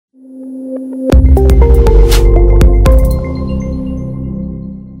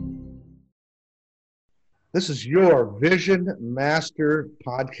This is your Vision Master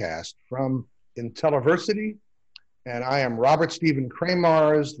podcast from Intelliversity, and I am Robert Stephen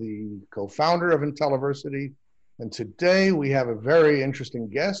Kramars, the co-founder of Intelliversity. And today we have a very interesting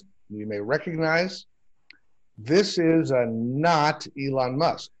guest you may recognize. This is not Elon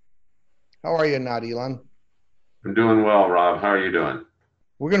Musk. How are you, not Elon? I'm doing well, Rob. How are you doing?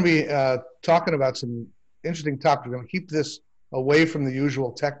 We're going to be talking about some interesting topics. We're going to keep this away from the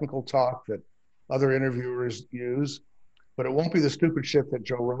usual technical talk that other interviewers use, but it won't be the stupid shit that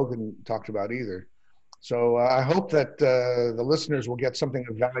Joe Rogan talked about either. So I hope that the listeners will get something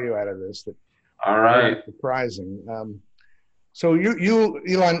of value out of this. All right. Surprising. So you,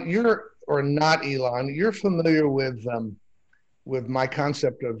 Elon, or not Elon, you're familiar with my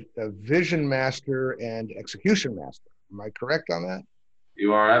concept of vision master and execution master. Am I correct on that?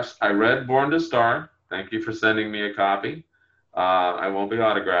 You are. I read Born to Star. Thank you for sending me a copy. I won't be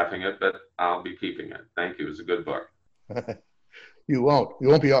autographing it, but I'll be keeping it. Thank you. It's a good book. You won't. You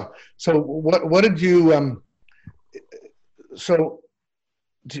won't be. So what did you? So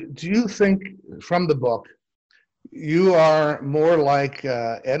do you think from the book you are more like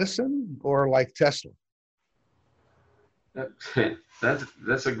Edison or like Tesla?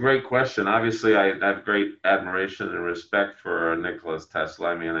 That's a great question. Obviously, I have great admiration and respect for Nikola Tesla.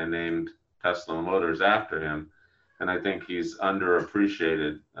 I mean, I named Tesla Motors after him. And I think he's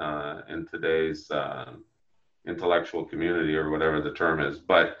underappreciated in today's intellectual community, or whatever the term is.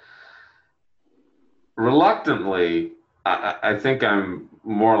 But reluctantly, I think I'm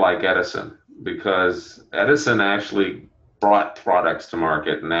more like Edison, because Edison actually brought products to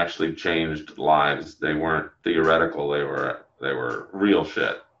market and actually changed lives. They weren't theoretical; they were real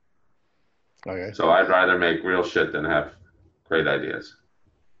shit. Okay. So I'd rather make real shit than have great ideas.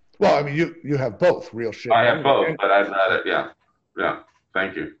 Well, I mean, you have both, real shit. I have both, but I'd rather, yeah.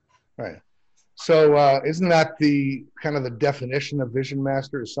 Thank you. Right. So isn't that the kind of the definition of vision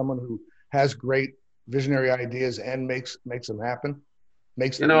master, is someone who has great visionary ideas and makes them happen?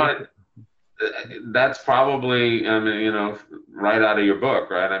 That's probably, right out of your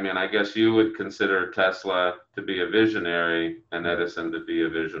book, right? I mean, I guess you would consider Tesla to be a visionary and Edison to be a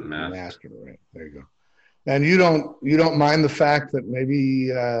vision master. Right. There you go. And you don't mind the fact that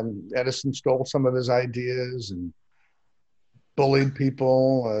maybe Edison stole some of his ideas and bullied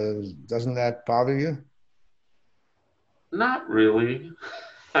people? Doesn't that bother you? Not really.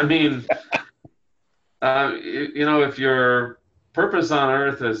 I mean, if your purpose on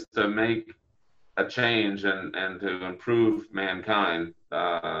Earth is to make a change and to improve mankind,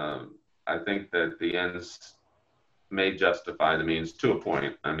 I think that the ends may justify the means to a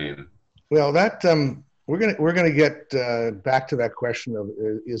point. I mean, well, that. We're gonna get back to that question of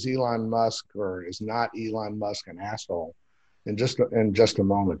is Elon Musk or is not Elon Musk an asshole in just a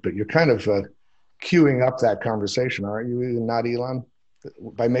moment. But you're kind of queuing up that conversation, aren't you? Not Elon,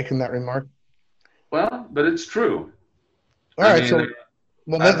 by making that remark. Well, but it's true. All right, so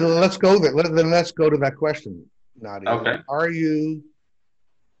let's go there. Let's go to that question. Not Elon. Okay. Are you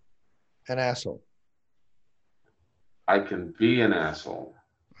an asshole? I can be an asshole.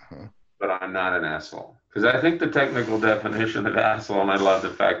 But I'm not an asshole. Because I think the technical definition of asshole, and I love the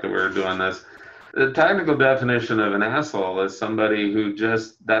fact that we're doing this, the technical definition of an asshole is somebody who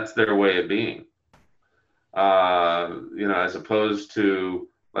just, that's their way of being. As opposed to,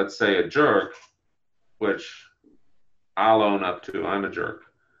 let's say, a jerk, which I'll own up to, I'm a jerk.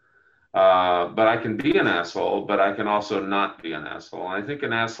 But I can be an asshole, but I can also not be an asshole. And I think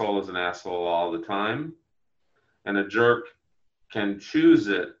an asshole is an asshole all the time. And a jerk can choose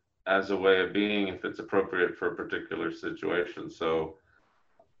it as a way of being if it's appropriate for a particular situation. So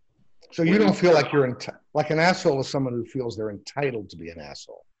you don't feel like you're like an asshole is someone who feels they're entitled to be an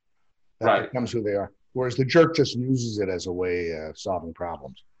asshole. That becomes who they are. Whereas the jerk just uses it as a way of solving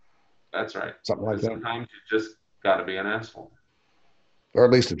problems. That's right. Something like that. Sometimes you just got to be an asshole. Or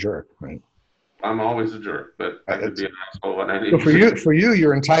at least a jerk, right? I'm always a jerk, but I could be an asshole when I need to. For you,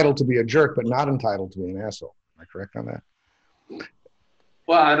 you're entitled to be a jerk, but not entitled to be an asshole. Am I correct on that?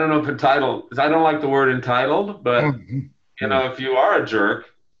 Well, I don't know if entitled, because I don't like the word entitled, but if you are a jerk,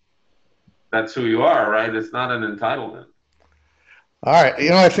 that's who you are, right? It's not an entitlement. All right.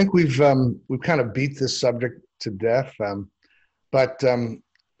 I think we've kind of beat this subject to death. But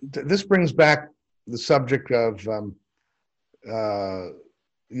this brings back the subject of,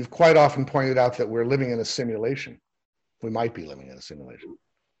 you've quite often pointed out that we're living in a simulation. We might be living in a simulation.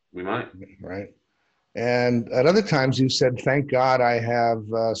 We might. Right. And at other times you said, thank God I have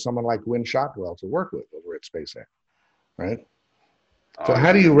someone like Wynne Shotwell to work with over at SpaceX, right? So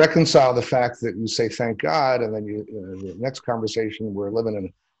how do you reconcile the fact that you say, thank God, and then the next conversation, we're living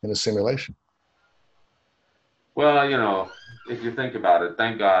in a simulation? Well, if you think about it,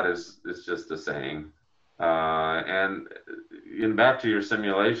 thank God is just a saying. And back to your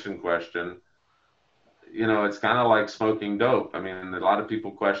simulation question, it's kind of like smoking dope. I mean, a lot of people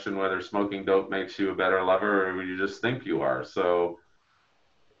question whether smoking dope makes you a better lover or you just think you are. So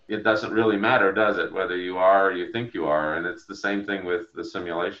it doesn't really matter, does it, whether you are or you think you are? And it's the same thing with the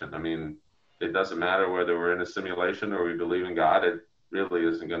simulation. I mean, it doesn't matter whether we're in a simulation or we believe in God. It really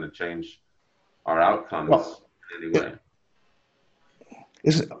isn't going to change our outcomes Well, in any way.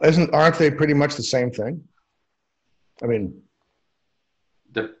 aren't they pretty much the same thing? I mean,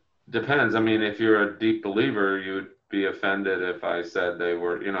 depends. I mean, if you're a deep believer, you would be offended if I said they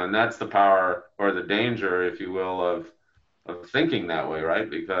were, and that's the power or the danger, if you will, of thinking that way, right?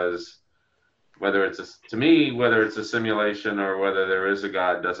 Because whether it's a simulation or whether there is a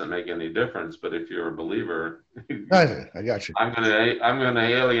God doesn't make any difference. But if you're a believer, I got you. I'm gonna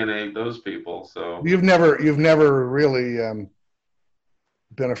alienate those people. So you've never really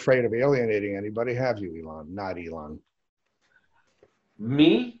been afraid of alienating anybody, have you, Elon? Not Elon.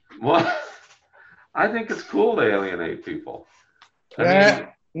 Me? Well, I think it's cool to alienate people. I mean,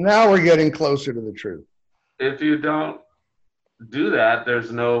 now we're getting closer to the truth. If you don't do that,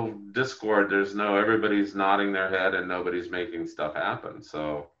 there's no discord. Everybody's nodding their head and nobody's making stuff happen.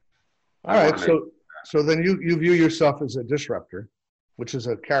 So, all right. So then you view yourself as a disruptor, which is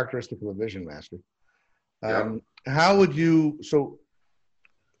a characteristic of a vision master. How would you? So,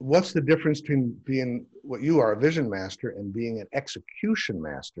 what's the difference between being what you are, a vision master, and being an execution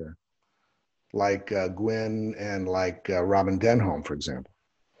master, like Gwynne and like Robin Denholm, for example?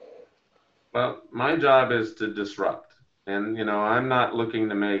 Well, my job is to disrupt. And, I'm not looking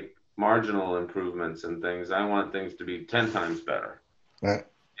to make marginal improvements in things. I want things to be 10 times better. Right.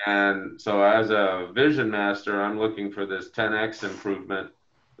 And so as a vision master, I'm looking for this 10x improvement.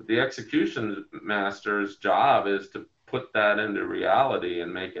 But the execution master's job is to put that into reality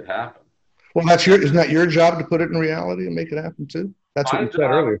and make it happen. Well, isn't that your job to put it in reality and make it happen too? That's what you said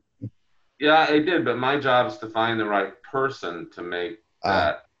earlier. Yeah, I did. But my job is to find the right person to make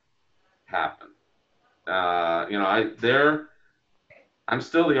that happen. I'm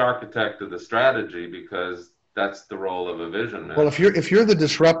still the architect of the strategy because that's the role of a vision master. Well, if you're the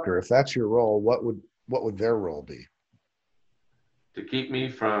disruptor, if that's your role, what would their role be? To keep me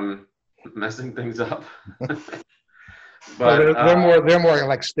from messing things up. But they're more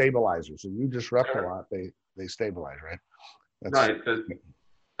like stabilizers. So you disrupt a lot, they stabilize, right? Right, because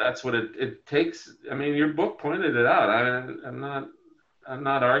that's what it takes. I mean, your book pointed it out. I'm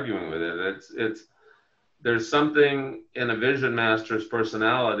not arguing with it. There's something in a vision master's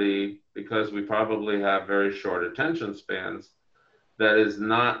personality, because we probably have very short attention spans, that is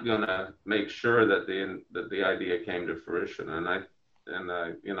not going to make sure that the idea came to fruition. And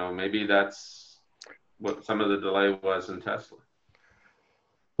maybe that's what some of the delay was in Tesla.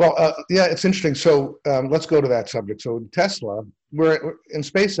 Well, yeah, it's interesting. So let's go to that subject. So Tesla, we're in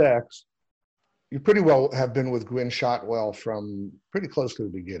SpaceX. You pretty well have been with Gwynne Shotwell from pretty close to the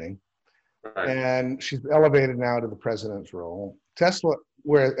beginning. Right. And she's elevated now to the president's role. Tesla,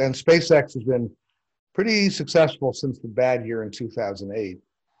 and SpaceX has been pretty successful since the bad year in 2008.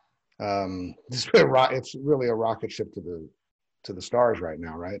 It's really a rocket ship to the stars right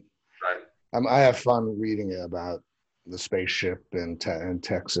now, right? Right. I have fun reading about the spaceship and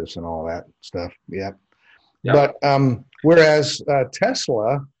Texas and all that stuff. Yeah. But whereas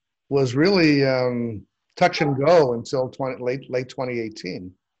Tesla was really touch and go until late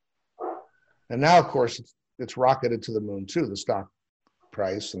 2018. And now, of course, it's rocketed to the moon too, the stock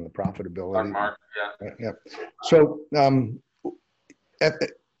price and the profitability. Yeah. So,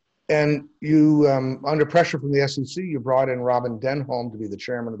 and you, under pressure from the SEC, you brought in Robin Denholm to be the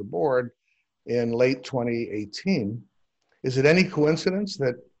chairman of the board in late 2018. Is it any coincidence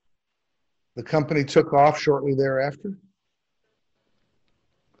that the company took off shortly thereafter?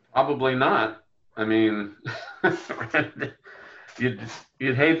 Probably not. I mean, you'd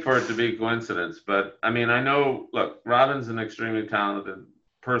hate for it to be a coincidence, but I mean, I know, look, Robin's an extremely talented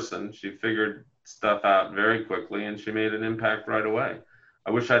person. She figured stuff out very quickly and she made an impact right away.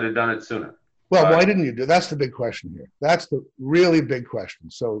 I wish I'd have done it sooner. Well, why didn't you do? That's the big question here. That's the really big question.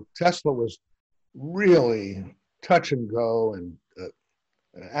 So Tesla was really touch and go and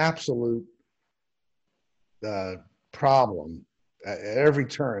an absolute problem at every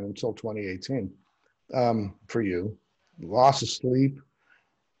turn until 2018 for you. Loss of sleep.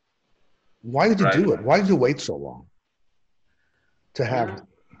 Why did you do it? Why did you wait so long to have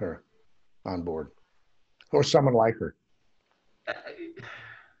her on board or someone like her?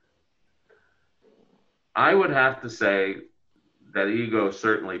 I would have to say that ego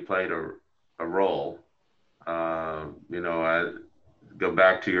certainly played a role. I go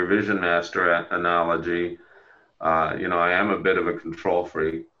back to your Vision Master analogy. I am a bit of a control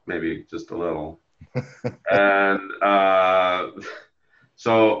freak, maybe just a little. And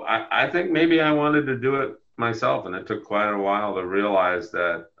so I think maybe I wanted to do it myself, and it took quite a while to realize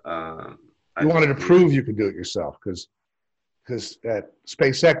that You wanted to prove you could do it yourself, because at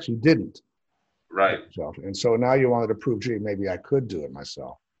SpaceX you didn't. Right. Yourself. And so now you wanted to prove, gee, maybe I could do it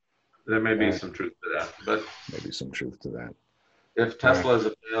myself. There may be some truth to that, but maybe some truth to that. If Tesla is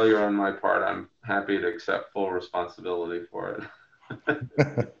a failure on my part, I'm happy to accept full responsibility for it.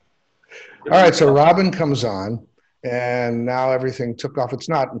 All right, so Robin comes on, and now everything took off. It's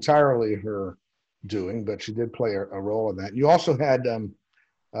not entirely her doing, but she did play a role in that. You also had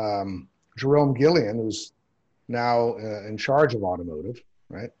Jerome Gillian, who's now in charge of automotive,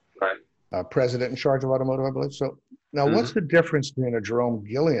 right? Right. President in charge of automotive, I believe. So now, what's the difference between a Jerome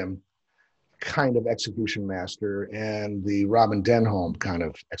Gillian kind of execution master and the Robin Denholm kind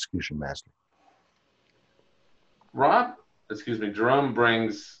of execution master? Jerome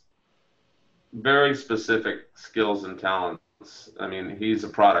brings very specific skills and talents. I mean, he's a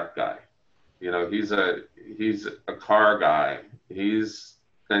product guy. He's a car guy.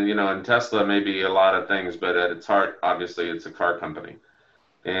 And Tesla may be a lot of things, but at its heart, obviously, it's a car company.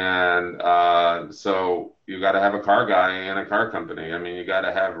 And so you got to have a car guy in a car company. I mean, you got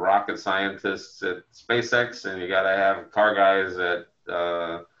to have rocket scientists at SpaceX, and you got to have car guys at.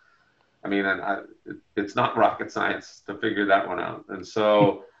 It's not rocket science to figure that one out. And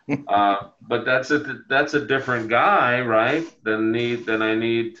so, but that's a different guy, right? Than I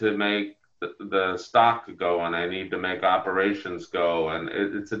need to make the stock go, and I need to make operations go, and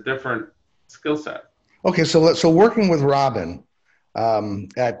it's a different skill set. Okay, so working with Robin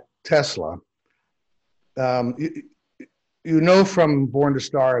at Tesla, you know from Born to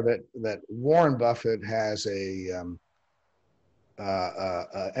Star that Warren Buffett has a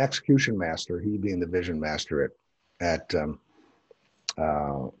execution master, he being the vision master at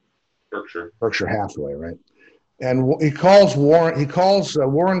Berkshire Hathaway, right? And Warren calls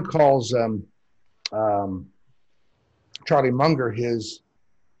Charlie Munger his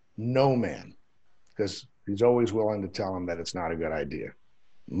no man, because he's always willing to tell him that it's not a good idea,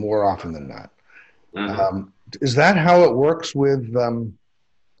 more often than not. Mm-hmm. Is that how it works with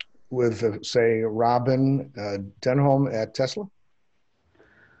say, Robin Denholm at Tesla?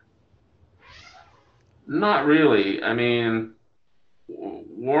 Not really. I mean,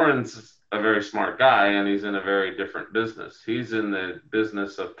 Warren's a very smart guy, and he's in a very different business. He's in the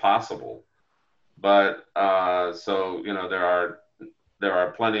business of possible, but so there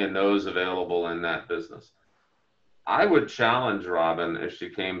are plenty of no's available in that business. I would challenge Robin if she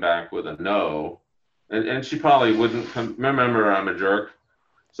came back with a no, and she probably wouldn't remember, I'm a jerk,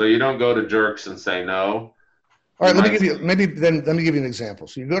 so you don't go to jerks and say no. All right, let me give you an example.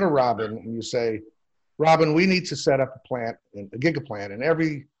 So you go to Robin and you say, Robin, we need to set up a gigaplant in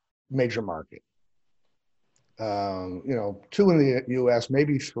every major market. 2 in the US,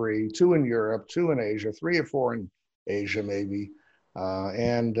 maybe 3, 2 in Europe, 2 in Asia, 3 or 4 in Asia, maybe.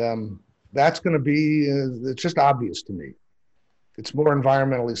 That's going to be, it's just obvious to me. It's more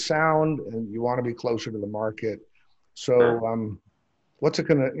environmentally sound, and you want to be closer to the market. So what's it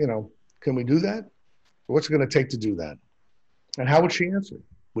going to, can we do that? What's it going to take to do that? And how would she answer?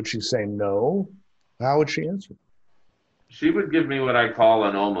 Would she say no? How would she answer? She would give me what I call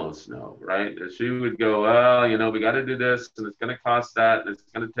an almost no, right? She would go, well, we got to do this, and it's going to cost that, and it's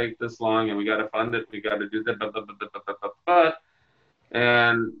going to take this long, and we got to fund it, we got to do that,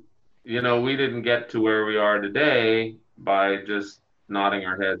 and we didn't get to where we are today by just nodding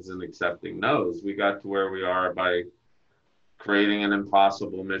our heads and accepting no's. We got to where we are by creating an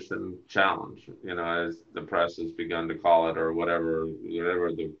impossible mission challenge, as the press has begun to call it, or whatever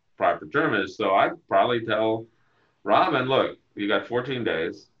the proper term is. So I'd probably tell Robin, look, you got 14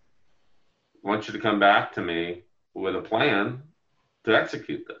 days. I want you to come back to me with a plan to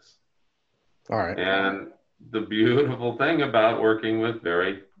execute this. All right. And the beautiful thing about working with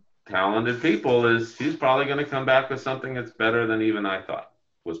very talented people is she's probably going to come back with something that's better than even I thought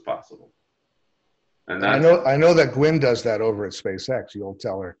was possible. And I know that Gwynne does that over at SpaceX. You'll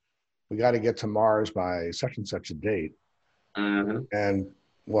tell her, we got to get to Mars by such and such a date. Mm-hmm. And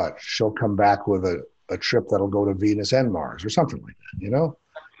she'll come back with a trip that'll go to Venus and Mars or something like that,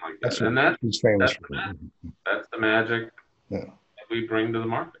 That's what he's famous for. That's the magic that we bring to the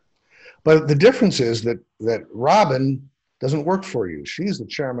market. But the difference is that Robin doesn't work for you. She's the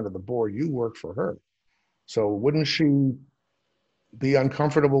chairman of the board. You work for her. So wouldn't she be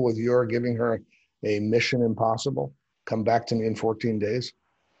uncomfortable with your giving her a mission impossible? Come back to me in 14 days.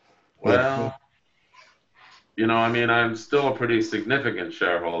 Well, I mean, I'm still a pretty significant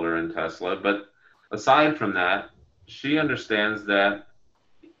shareholder in Tesla, but aside from that, she understands that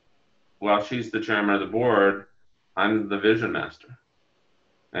while she's the chairman of the board, I'm the vision master.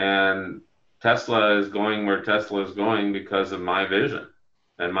 And Tesla is going where Tesla is going because of my vision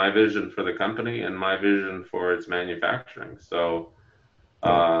and my vision for the company and my vision for its manufacturing. So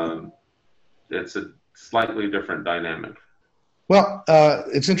it's a slightly different dynamic. Well,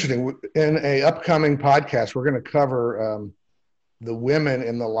 it's interesting. In a upcoming podcast, we're going to cover the women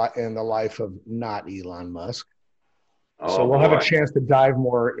in the life of not Elon Musk. So we'll have a chance to dive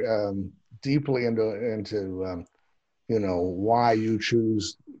more deeply into why you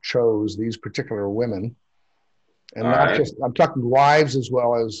chose these particular women, and not just, I'm talking wives as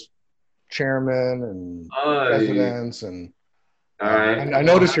well as chairmen and presidents. And I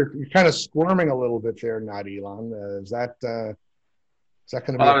notice you're kind of squirming a little bit there, not Elon. Is that going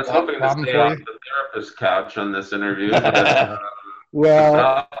to be I was hoping to stay off the therapist couch on this interview, but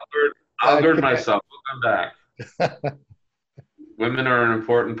well, I'll gird myself. We'll come back. Women are an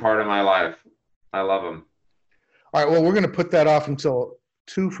important part of my life. I love them. All right. Well, we're going to put that off until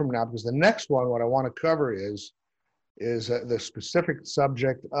 2 from now, because the next one, what I want to cover is the specific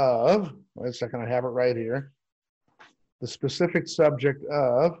subject of. Wait a second, I have it right here. The specific subject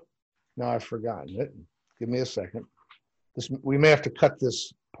of. Now I've forgotten it. Give me a second. We may have to cut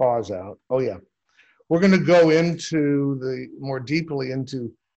this pause out. Oh yeah, we're going to go more deeply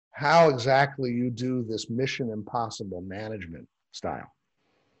into how exactly you do this Mission Impossible management style.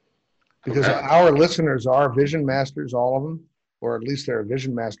 Because our listeners are vision masters, all of them, or at least they're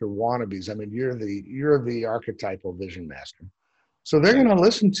vision master wannabes. I mean, you're the archetypal vision master. So they're going to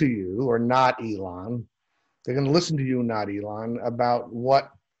listen to you, or not Elon. They're going to listen to you, not Elon, about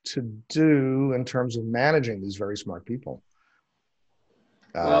what to do in terms of managing these very smart people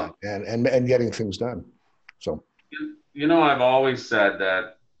and getting things done. So, I've always said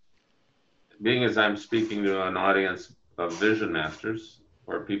that, being as I'm speaking to an audience of vision masters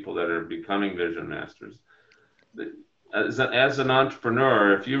or people that are becoming vision masters, as an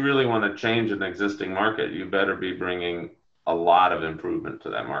entrepreneur, if you really want to change an existing market, you better be bringing a lot of improvement to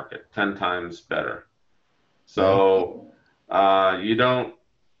that market, 10 times better. So you don't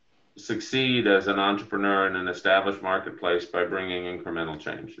succeed as an entrepreneur in an established marketplace by bringing incremental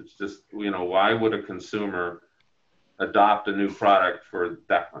change. It's just, why would a consumer adopt a new product for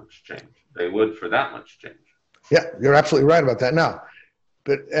that much change? They would for that much change. Yeah, you're absolutely right about that. Now,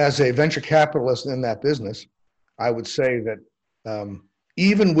 but as a venture capitalist in that business, I would say that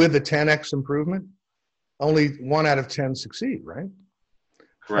even with a 10x improvement, only 1 out of 10 succeed, right?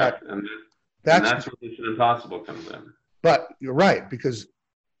 Correct. And that's where Mission Impossible comes in. But you're right, because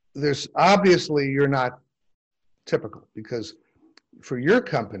you're not typical, because for your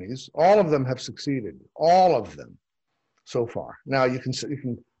companies, all of them have succeeded, all of them so far. Now you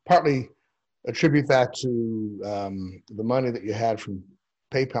can partly attribute that to the money that you had from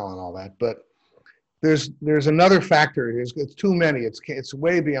PayPal and all that, but there's another factor. It's too many. It's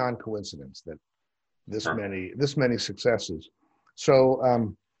way beyond coincidence that this many successes.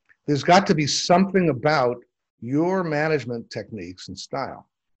 So there's got to be something about your management techniques and style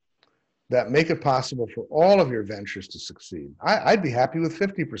that make it possible for all of your ventures to succeed. I'd be happy with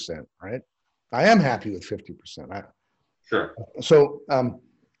 50%, right? I am happy with 50%. Sure. So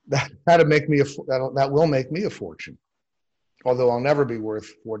that'll make me that will make me a fortune. Although I'll never be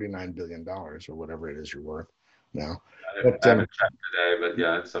worth $49 billion or whatever it is you're worth now. I haven't checked today, but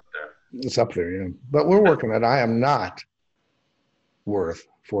yeah, it's up there. It's up there, yeah. But we're working on it. I am not worth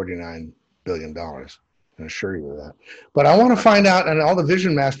 $49 billion. I can assure you of that. But I want to find out, and all the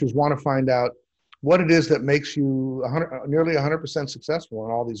vision masters want to find out what it is that makes you nearly 100% successful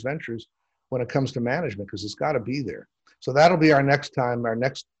in all these ventures when it comes to management, because it's got to be there. So that'll be our next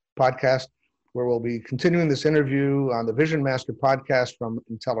podcast, where we'll be continuing this interview on the Vision Master podcast from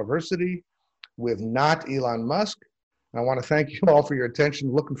Intelliversity with not Elon Musk. I want to thank you all for your attention.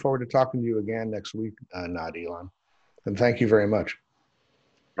 Looking forward to talking to you again next week, not Elon. And thank you very much.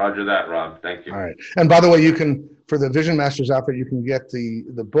 Roger that, Rob. Thank you. All right. And by the way, for the Vision Masters out there, you can get the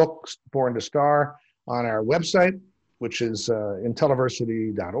book Born to Star on our website, which is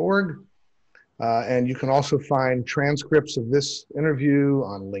intelliversity.org. And you can also find transcripts of this interview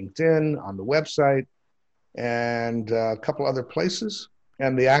on LinkedIn, on the website, and a couple other places,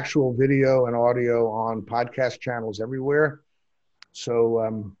 and the actual video and audio on podcast channels everywhere.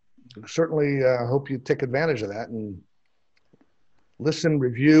 So certainly hope you take advantage of that and listen,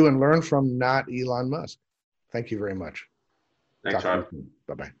 review, and learn from not Elon Musk. Thank you very much. Thanks, Rob.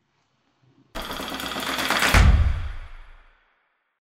 Bye-bye.